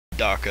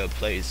darker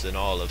place in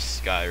all of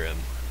Skyrim.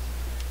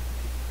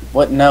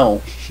 What?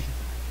 No.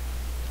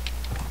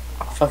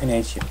 I fucking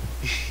hate you.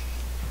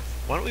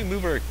 Why don't we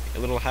move our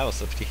little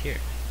house up to here?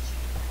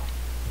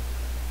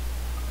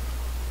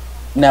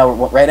 No,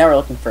 right now we're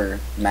looking for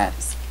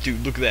mats.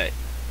 Dude, look at that.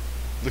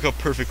 Look how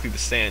perfectly the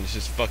sand is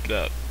just fucked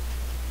up.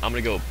 I'm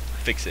gonna go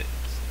fix it.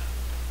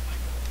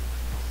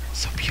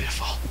 So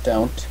beautiful.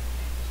 Don't.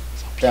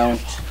 So Don't.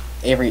 beautiful.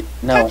 Avery,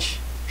 no. Touch.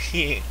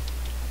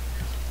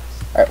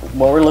 Alright,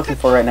 what we're looking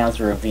for right now is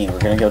a ravine. We're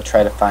gonna go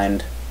try to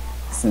find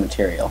some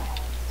material.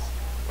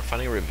 We're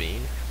finding a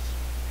ravine?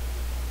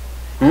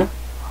 Hmm?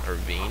 A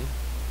ravine?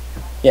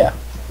 Yeah.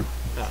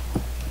 Oh.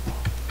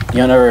 You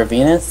don't know what a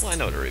ravine is? Well, I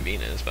know what a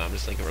ravine is, but I'm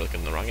just thinking we're looking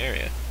in the wrong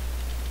area.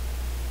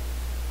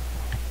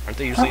 Aren't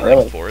they usually Not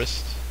really. like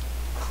forests?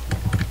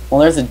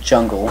 Well, there's a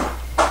jungle.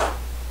 I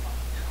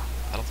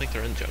don't think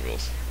they're in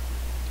jungles.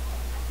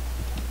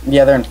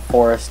 Yeah, they're in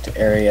forest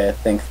area, I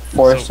think.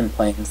 Forest So, and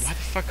plains. Why the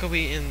fuck are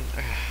we in...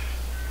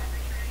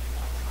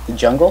 The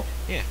jungle?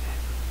 Yeah.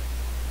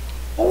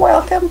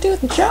 Welcome to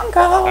the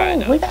jungle! Alright,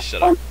 no, We got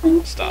shut up.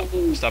 fun. Stop.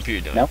 Stop what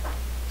you're doing. Nope.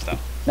 Stop.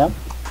 No?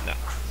 No.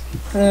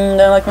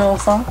 Don't like my little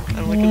song? I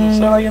don't like it. No,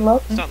 Don't like it,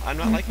 love? I'm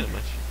not liking it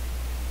much.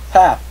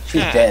 Ha!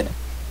 She's Ha. dead.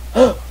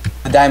 The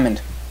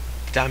diamond.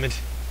 Diamond.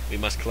 We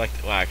must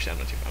collect... Well, actually,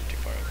 I'm too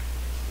far over.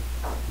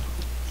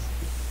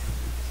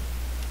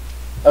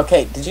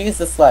 Okay, did you use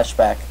the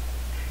flashback?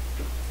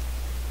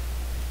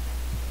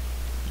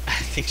 I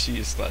think she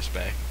used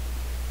flashback.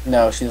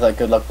 No, she's like,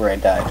 good luck where I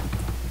died.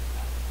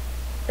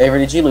 Avery,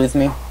 did you lose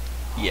me?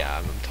 Yeah,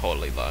 I'm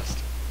totally lost.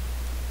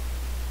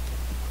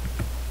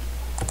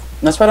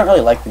 That's why I don't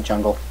really like the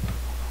jungle.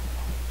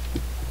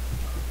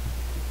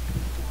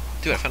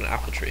 Dude, I found an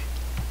apple tree.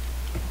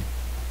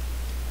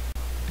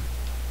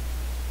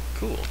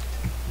 Cool.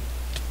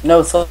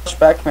 No,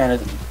 flashback, man,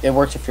 it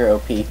works if you're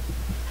OP.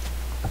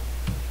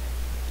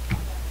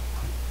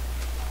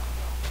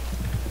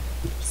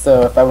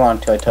 So if I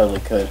wanted to, I totally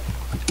could.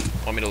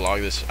 Want me to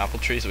log this apple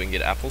tree so we can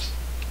get apples?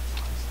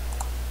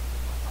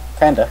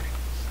 Kinda.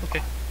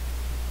 Okay.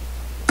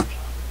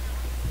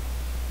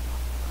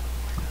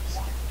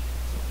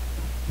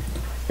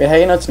 Wait, how do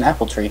you know it's an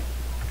apple tree?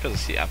 Because I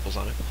see apples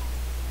on it.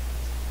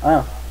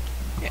 Oh.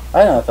 Yeah. I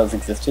didn't know if those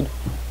existed.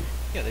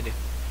 Yeah, they do.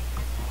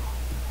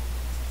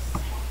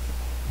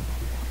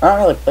 I don't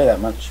really play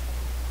that much.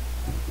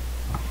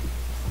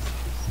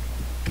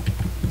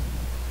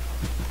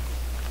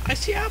 I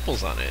see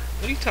apples on it.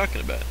 What are you talking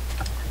about?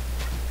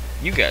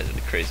 You guys are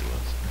the crazy ones.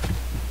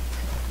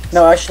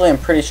 No, actually, I'm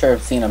pretty sure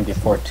I've seen them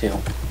before, too.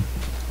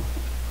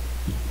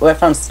 Oh, I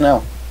found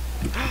snow.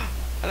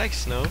 I like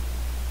snow.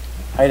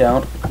 I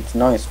don't. It's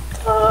annoying as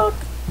fuck.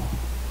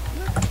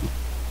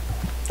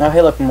 Oh,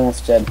 hey, look, I'm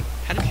almost dead.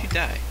 How did you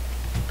die?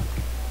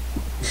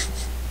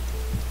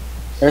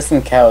 There's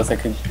some cows that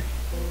could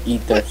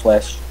eat their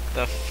flesh.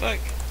 The fuck?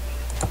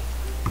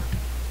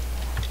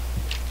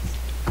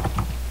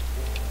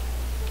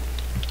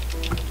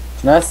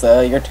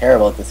 Nessa, you're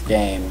terrible at this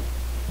game.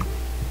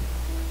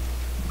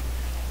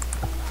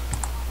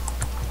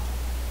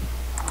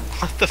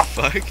 What the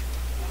fuck?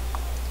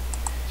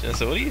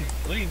 Janessa,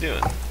 what are you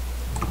doing?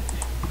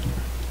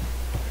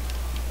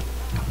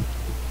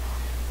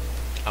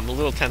 I'm a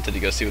little tempted to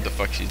go see what the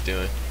fuck she's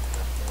doing.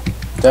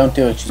 Don't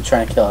do it, she's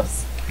trying to kill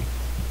us.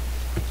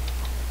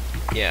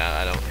 Yeah,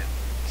 I don't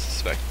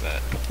suspect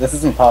that. This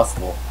is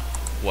impossible.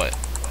 What?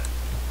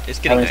 It's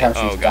How getting many night. times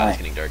Oh she's god, it's dying?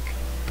 getting dark.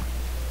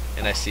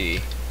 And I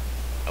see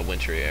a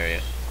wintry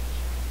area.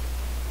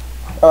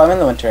 Oh, I'm in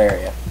the winter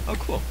area. Oh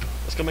cool.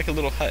 Let's go make a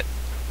little hut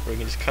where we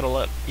can just cuddle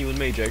up. You and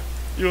me, Jake.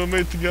 You and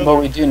me together. Well,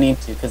 we do need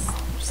to, because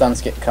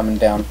sun's coming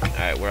down.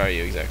 Alright, where are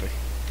you exactly?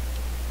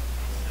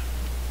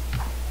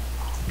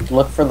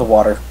 Look for the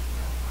water.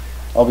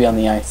 I'll be on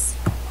the ice.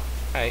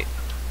 Alright.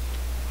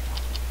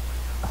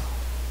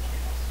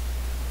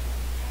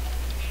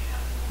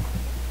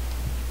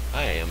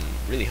 I am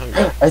really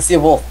hungry. I see a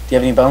wolf. Do you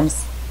have any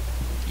bones?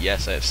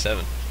 Yes, I have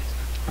 7.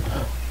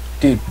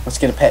 Dude, let's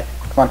get a pet.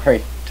 Come on,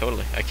 hurry.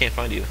 Totally. I can't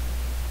find you.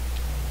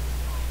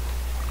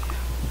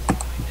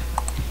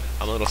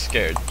 I'm a little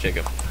scared,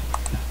 Jacob.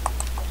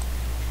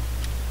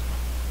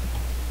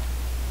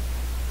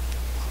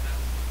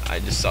 I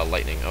just saw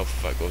lightning. Oh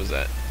fuck, what was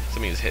that?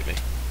 Something just hit me.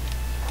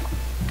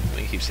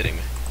 Something keeps hitting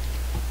me.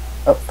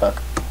 Oh,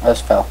 fuck. I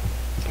just fell.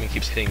 Something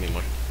keeps hitting me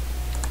more.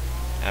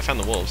 I found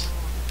the wolves.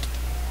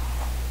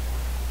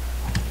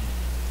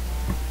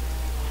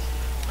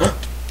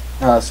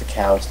 No, it's a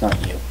cow. It's not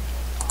you.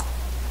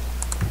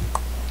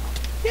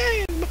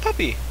 Yay, I'm a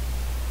puppy!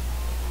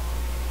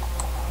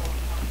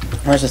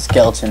 There's a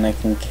skeleton. I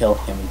can kill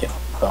him and get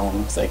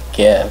bones, I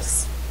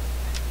guess.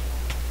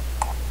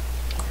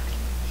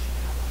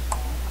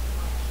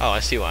 Oh, I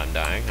see why I'm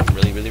dying. I'm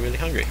really, really, really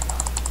hungry.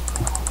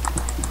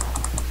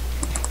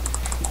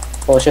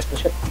 Holy shit,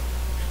 holy shit.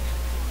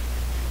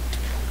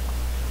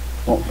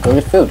 Well, go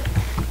get food.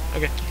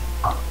 Okay.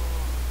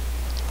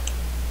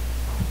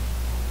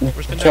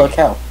 Where's my Kill a doggy?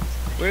 cow.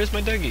 Where's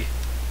my doggy?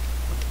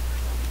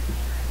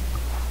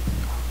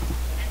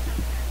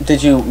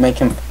 Did you make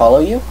him follow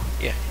you?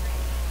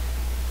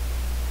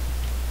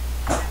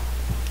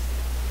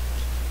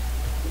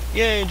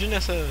 Yay,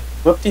 Janessa!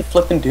 Whoop de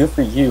flip and do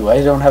for you.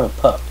 I don't have a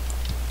pup.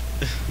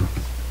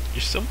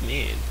 You're so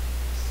mean.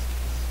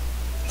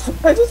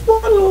 I just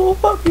want a little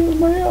puppy of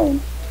my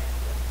own.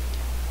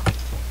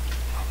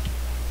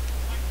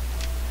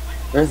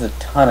 There's a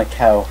ton of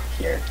cow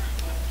here.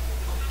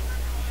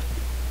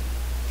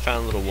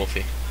 Found a little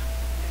wolfie.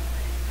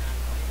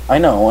 I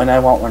know, and I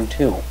want one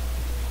too.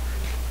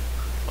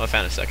 Well, I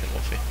found a second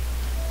wolfie.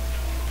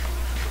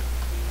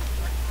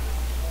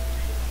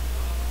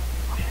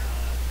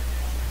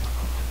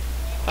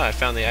 Oh, I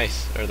found the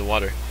ice, or the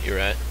water you were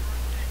at.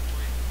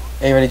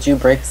 Hey, did you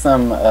break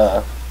some,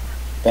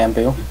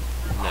 bamboo?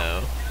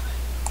 No.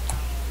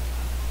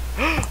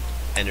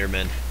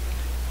 Enderman.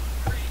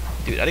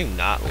 Dude, I do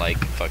not like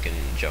fucking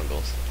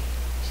jungles.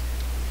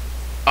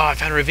 Oh, I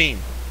found a ravine!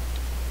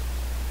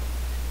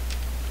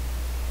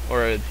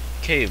 Or a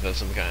cave of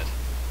some kind.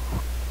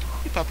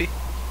 Hey, puppy.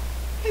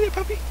 Hey there,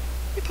 puppy.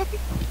 Hey, puppy.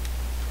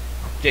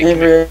 Jake, come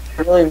here.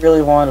 I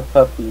really want a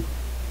puppy.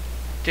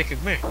 Jacob,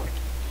 come here.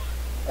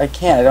 I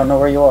can't, I don't know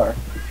where you are.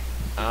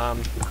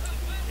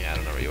 Yeah, I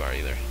don't know where you are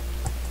either.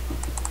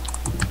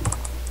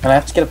 And I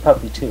have to get a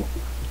puppy too.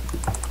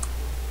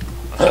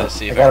 I'll try to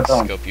see if I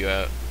can scope you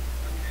out.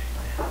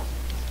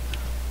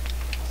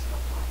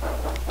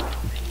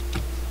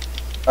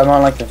 I'm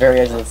on like the very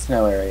edge of the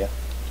snow area.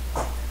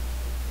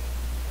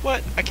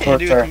 What? I can't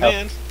do a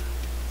command.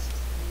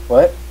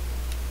 What?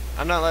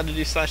 I'm not allowed to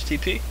do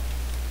 /TP?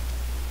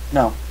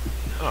 No.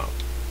 Oh.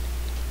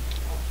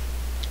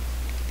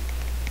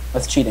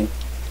 That's cheating.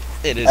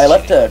 It is I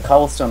left cheating. a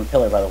cobblestone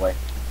pillar, by the way.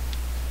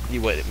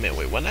 You wait, man,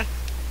 wait, what now?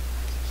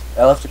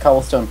 I left a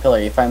cobblestone pillar.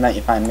 You find that,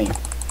 you find me.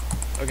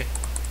 Okay.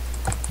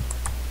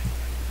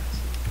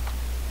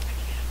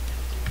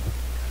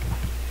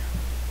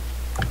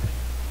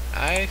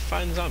 I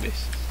find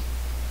zombies.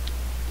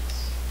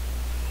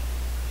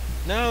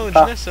 No,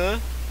 Janessa.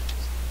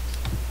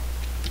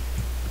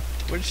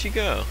 Where did she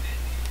go?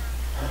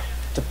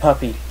 The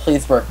puppy.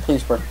 Please work,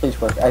 please work,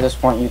 please work. I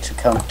just want you to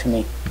come to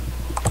me.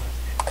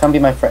 Come be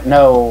my friend.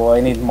 No,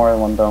 I need more than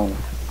one bone.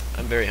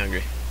 I'm very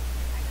hungry.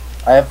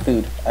 I have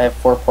food. I have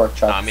 4 pork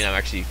chops. No, I mean, I'm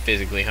actually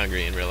physically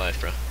hungry in real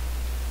life, bro.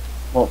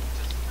 Well,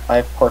 I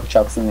have pork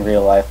chops in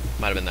real life.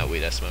 Might have been that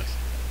weed I smoked.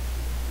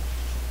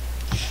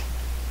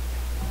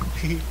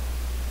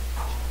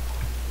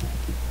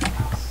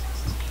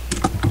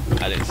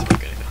 I didn't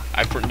smoke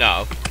anything.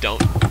 No,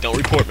 don't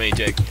report me,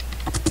 Jake.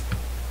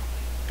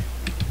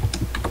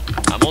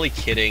 I'm only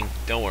kidding.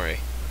 Don't worry.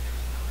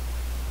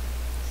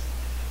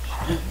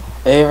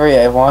 Avery,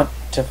 I want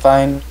to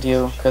find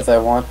you because I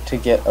want to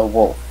get a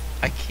wolf.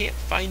 I can't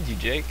find you,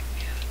 Jake.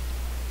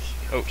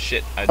 Oh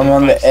shit! I'm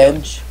on the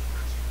edge.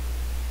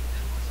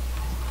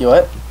 You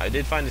what? I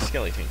did find a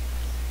skeleton.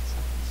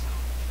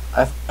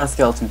 I found a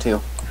skeleton too.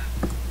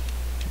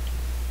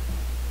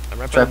 I'm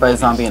right Trapped by a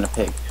zombie and a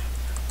pig.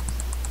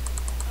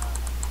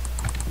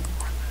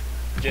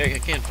 Jake, I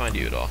can't find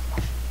you at all.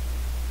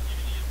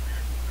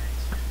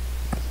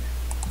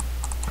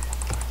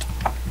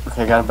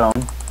 Okay, I got a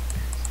bone.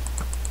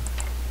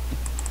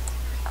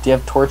 Do you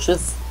have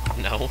torches?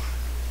 No.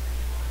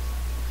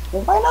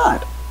 Well, why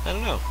not? I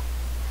don't know.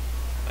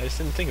 I just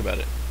didn't think about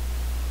it.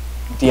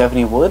 Do you have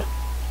any wood?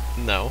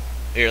 No.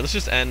 Here, let's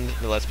just end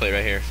the Let's Play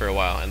right here for a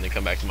while and then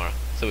come back tomorrow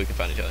so we can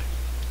find each other.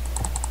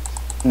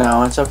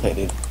 No, it's okay,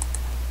 dude.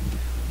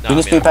 No, We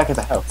just meet back at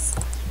the house.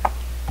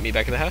 Meet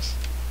back at the house?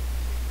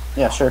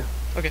 Yeah, sure.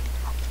 Okay.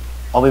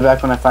 I'll be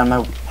back when I find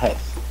my pet.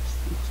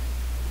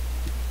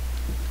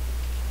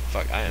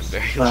 Fuck, I am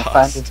very When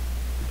lost.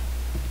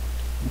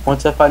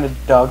 Once I find a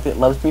dog that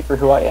loves me for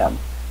who I am.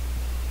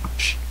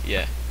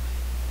 Yeah.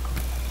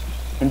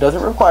 And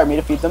doesn't require me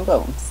to feed them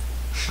bones.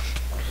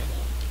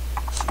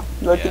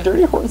 Like the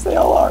dirty horse they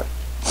all are.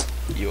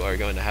 You are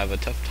going to have a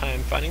tough time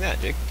finding that,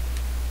 Jake.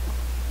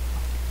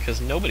 Because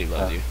nobody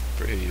loves you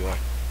for who you are.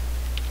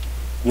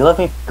 You love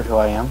me for who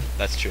I am.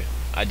 That's true.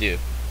 I do.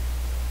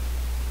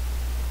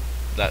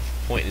 That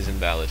point is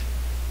invalid.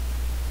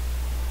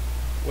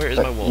 Where is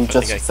my wolf? You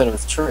just said it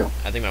was true.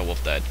 I think my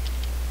wolf died.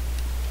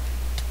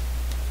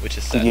 Which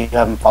is sad. Did you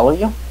have him follow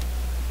you?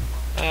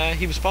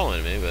 He was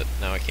following me, but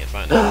now I can't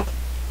find him.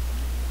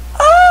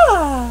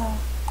 Ah!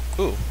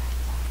 Ooh.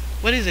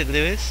 What is it,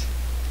 Lewis?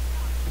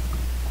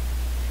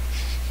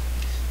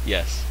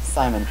 Yes.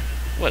 Simon.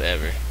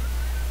 Whatever.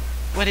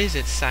 What is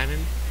it,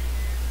 Simon?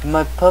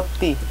 My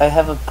puppy. I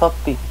have a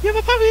puppy. You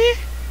have a puppy?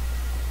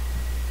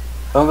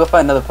 I'm gonna go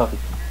find another puppy.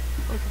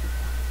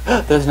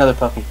 Okay. There's another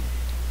puppy.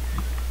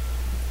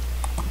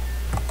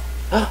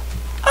 Ah!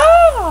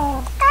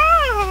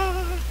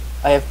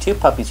 I have 2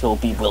 puppies who will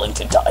be willing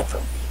to die for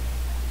me.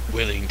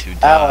 Willing to Ow,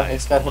 die I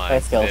just got for hit by my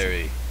a skeleton.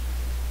 very...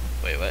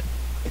 Wait, what?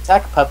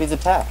 Attack, puppies,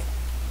 attack.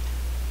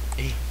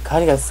 Hey. God,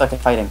 you guys suck at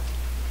fighting.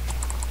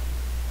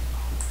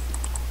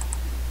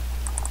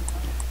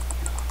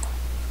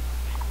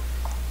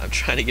 I'm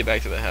trying to get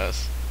back to the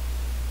house.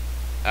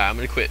 I'm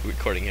gonna quit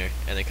recording here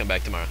and then come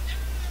back tomorrow.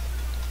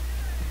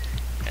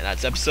 And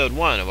that's episode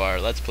 1 of our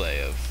Let's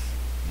Play of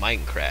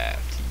Minecraft.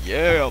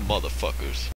 Yeah, motherfuckers.